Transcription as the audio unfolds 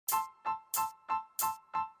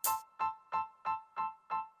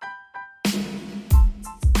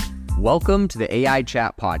Welcome to the AI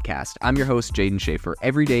Chat Podcast. I'm your host, Jaden Schaefer.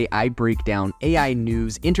 Every day, I break down AI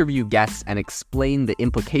news, interview guests, and explain the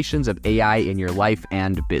implications of AI in your life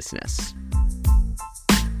and business.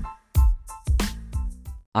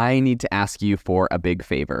 I need to ask you for a big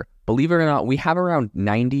favor. Believe it or not, we have around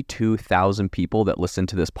 92,000 people that listen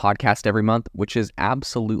to this podcast every month, which is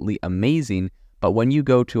absolutely amazing. But when you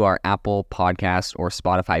go to our Apple Podcast or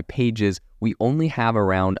Spotify pages, we only have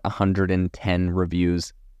around 110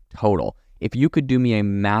 reviews total. If you could do me a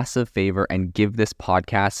massive favor and give this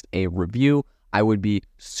podcast a review, I would be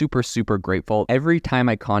super, super grateful. Every time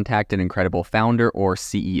I contact an incredible founder or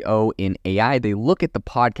CEO in AI, they look at the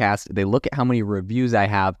podcast, they look at how many reviews I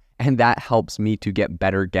have, and that helps me to get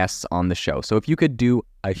better guests on the show. So if you could do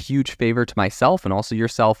a huge favor to myself and also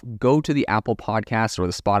yourself, go to the Apple Podcast or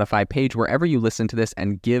the Spotify page, wherever you listen to this,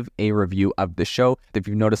 and give a review of the show. If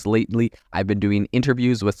you've noticed lately, I've been doing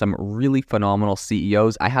interviews with some really phenomenal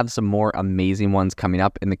CEOs. I have some more amazing ones coming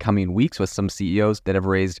up in the coming weeks with some CEOs that have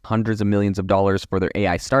raised hundreds of millions of dollars for their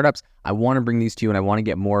AI startups. I want to bring these to you and I want to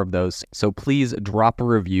get more of those. So please drop a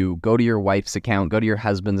review, go to your wife's account, go to your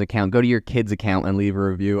husband's account, go to your kid's account and leave a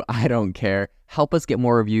review. I don't care. Help us get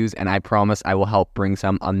more reviews, and I promise I will help bring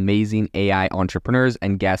some amazing AI entrepreneurs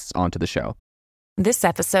and guests onto the show. This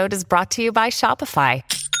episode is brought to you by Shopify.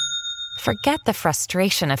 Forget the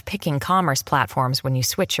frustration of picking commerce platforms when you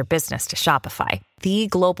switch your business to Shopify, the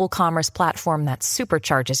global commerce platform that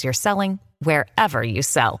supercharges your selling wherever you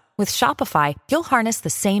sell. With Shopify, you'll harness the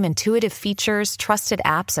same intuitive features, trusted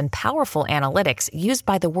apps, and powerful analytics used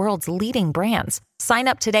by the world's leading brands. Sign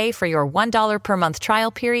up today for your $1 per month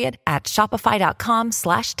trial period at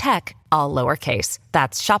shopify.com/tech, all lowercase.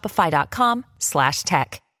 That's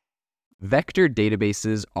shopify.com/tech. Vector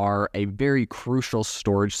databases are a very crucial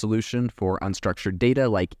storage solution for unstructured data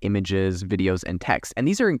like images, videos, and text. And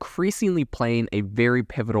these are increasingly playing a very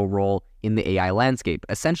pivotal role in the AI landscape.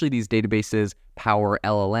 Essentially, these databases power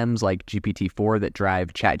LLMs like GPT-4 that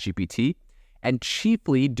drive ChatGPT, and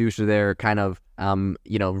chiefly due to their kind of, they're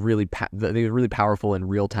really powerful in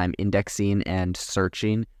real-time indexing and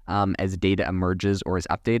searching as data emerges or is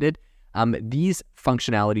updated. These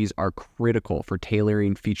functionalities are critical for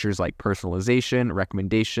tailoring features like personalization,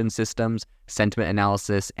 recommendation systems, sentiment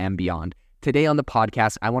analysis, and beyond. Today on the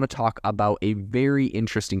podcast, I want to talk about a very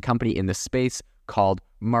interesting company in this space called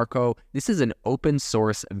Marqo. This is an open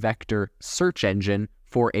source vector search engine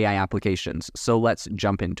for AI applications. So let's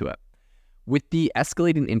jump into it. With the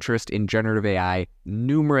escalating interest in generative AI,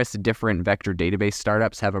 numerous different vector database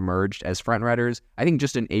startups have emerged as frontrunners. I think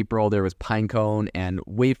just in April, there was Pinecone and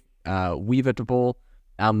Weavable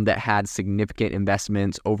that had significant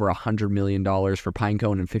investments, over $100 million for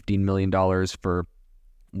Pinecone and $15 million for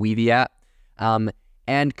Weaviate.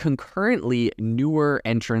 And concurrently, newer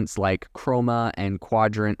entrants like Chroma and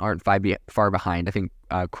Quadrant aren't far behind. I think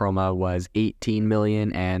Chroma was $18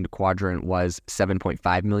 million and Quadrant was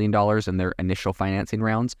 $7.5 million in their initial financing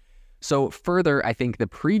rounds. So further, I think the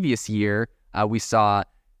previous year, we saw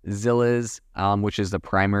Zilliz, which is the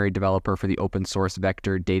primary developer for the open source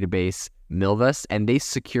vector database Milvus, and they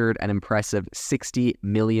secured an impressive $60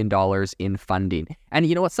 million in funding. And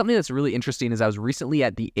you know what? Something that's really interesting is I was recently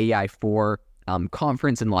at the AI4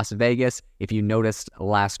 conference in Las Vegas. If you noticed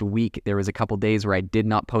last week, there was a couple days where I did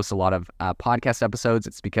not post a lot of podcast episodes.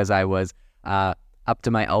 It's because I was up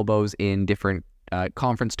to my elbows in different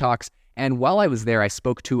conference talks. And while I was there, I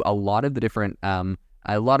spoke to a lot of different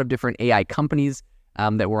AI companies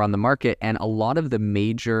that were on the market, and a lot of the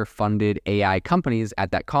major funded AI companies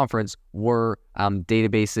at that conference were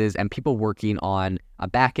databases and people working on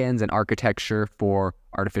backends and architecture for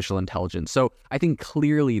artificial intelligence. So I think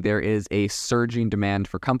clearly there is a surging demand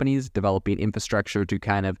for companies developing infrastructure to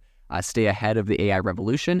kind of stay ahead of the AI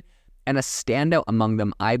revolution. And a standout among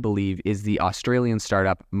them, I believe, is the Australian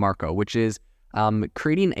startup Marqo, which is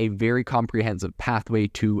creating a very comprehensive pathway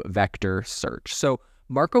to vector search. So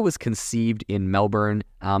Marqo was conceived in Melbourne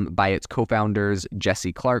by its co-founders,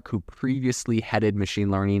 Jesse Clark, who previously headed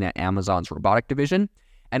machine learning at Amazon's robotic division,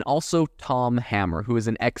 and also Tom Hammer, who is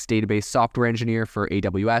an ex-database software engineer for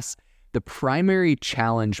AWS. The primary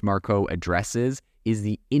challenge Marqo addresses is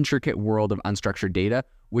the intricate world of unstructured data,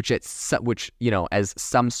 which as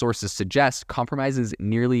some sources suggest, compromises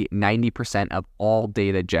nearly 90% of all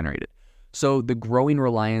data generated. So the growing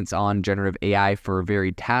reliance on generative AI for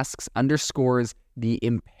varied tasks underscores the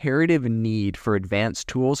imperative need for advanced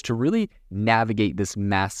tools to really navigate this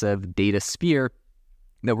massive data sphere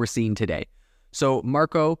that we're seeing today. So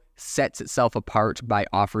Marqo sets itself apart by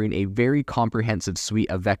offering a very comprehensive suite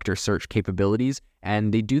of vector search capabilities,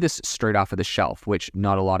 and they do this straight off of the shelf, which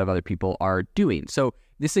not a lot of other people are doing. So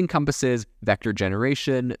This encompasses vector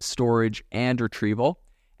generation, storage, and retrieval.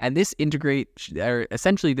 And this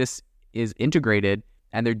essentially this is integrated,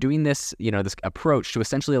 and they're doing this, this approach to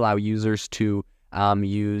essentially allow users to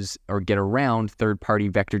use or get around third-party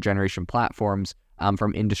vector generation platforms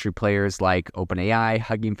from industry players like OpenAI,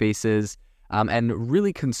 Hugging Faces, and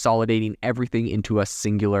really consolidating everything into a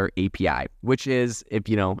singular API, which is, if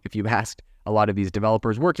you've asked a lot of these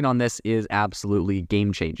developers working on this, is absolutely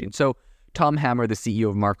game-changing. So Tom Hammer, the CEO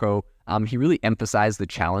of Marqo, he really emphasized the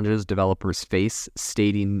challenges developers face,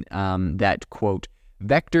 stating that, quote,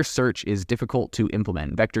 "Vector search is difficult to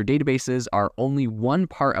implement. Vector databases are only one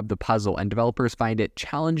part of the puzzle, and developers find it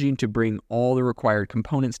challenging to bring all the required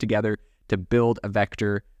components together to build a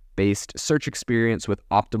vector-based search experience with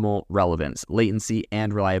optimal relevance, latency,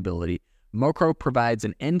 and reliability. Marqo provides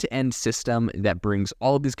an end-to-end system that brings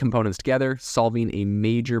all of these components together, solving a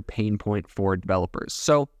major pain point for developers."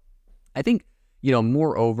 So I think,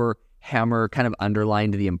 moreover, Hammer kind of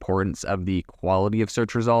underlined the importance of the quality of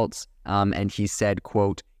search results. And he said,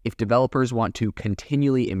 quote, "If developers want to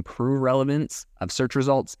continually improve relevance of search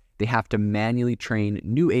results, they have to manually train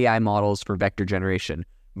new AI models for vector generation.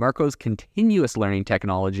 Marqo's continuous learning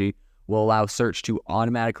technology will allow search to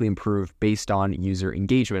automatically improve based on user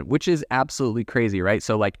engagement," which is absolutely crazy, right?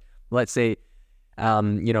 So let's say,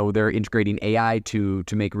 they're integrating AI to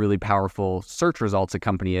make really powerful search results, a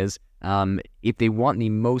company is. If they want the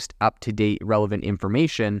most up-to-date relevant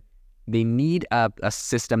information, they need a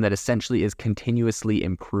system that essentially is continuously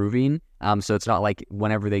improving. So it's not like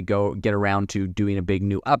whenever they get around to doing a big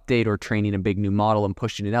new update or training a big new model and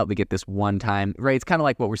pushing it out, they get this one time, right? It's kind of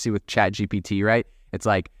like what we see with ChatGPT, right? It's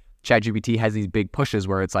like ChatGPT has these big pushes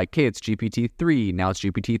where it's like, okay, it's GPT-3, now it's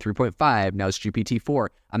GPT 3.5, now it's GPT-4.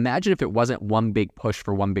 Imagine if it wasn't one big push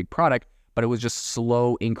for one big product, but it was just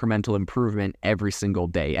slow incremental improvement every single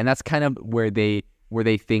day. And that's kind of where they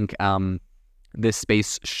think this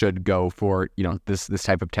space should go for, this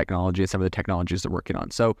type of technology and some of the technologies they're working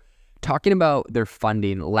on. So talking about their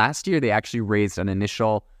funding, last year they actually raised an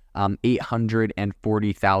initial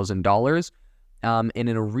 $840,000. And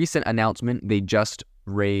in a recent announcement, they just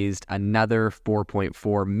raised another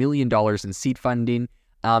 $4.4 million in seed funding.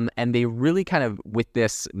 And they really kind of, with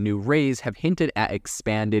this new raise, have hinted at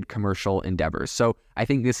expanded commercial endeavors. So I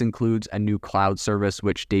think this includes a new cloud service,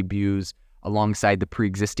 which debuts alongside the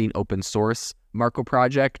pre-existing open source Marqo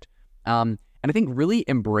project. And I think really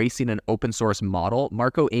embracing an open source model,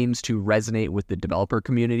 Marqo aims to resonate with the developer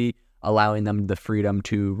community, allowing them the freedom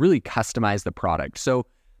to really customize the product. So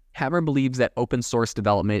Hammer believes that open source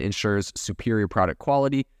development ensures superior product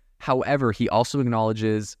quality. However, he also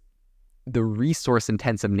acknowledges the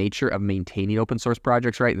resource-intensive nature of maintaining open source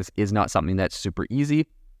projects, right? This is not something that's super easy.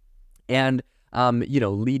 And,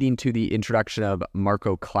 leading to the introduction of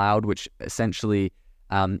Marqo Cloud, which essentially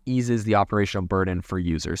eases the operational burden for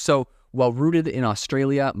users. So while rooted in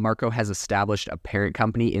Australia, Marqo has established a parent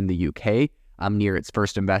company in the UK near its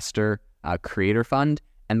first investor, Creator Fund.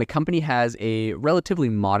 And the company has a relatively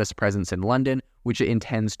modest presence in London, which it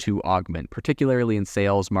intends to augment, particularly in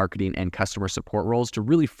sales, marketing, and customer support roles to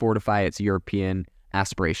really fortify its European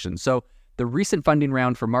aspirations. So the recent funding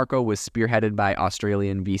round for Marqo was spearheaded by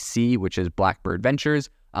Australian VC, which is Blackbird Ventures,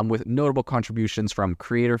 with notable contributions from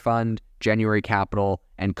Creator Fund, January Capital,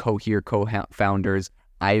 and Cohere co-founders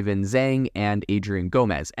Ivan Zhang and Adrian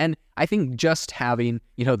Gomez. And I think just having,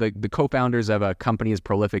 the co-founders of a company as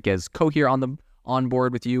prolific as Cohere on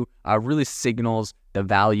board with you really signals the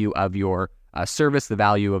value of your service, the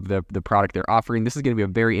value of the product they're offering. This is going to be a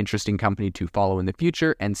very interesting company to follow in the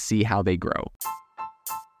future and see how they grow.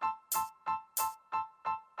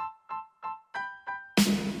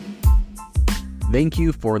 Thank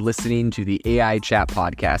you for listening to the AI Chat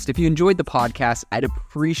Podcast. If you enjoyed the podcast, I'd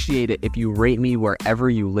appreciate it if you rate me wherever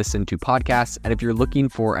you listen to podcasts. And if you're looking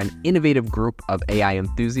for an innovative group of AI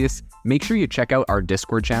enthusiasts, make sure you check out our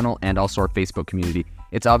Discord channel and also our Facebook community.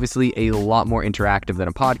 It's obviously a lot more interactive than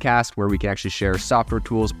a podcast where we can actually share software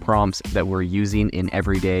tools, prompts that we're using in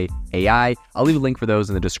everyday AI. I'll leave a link for those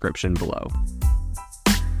in the description below.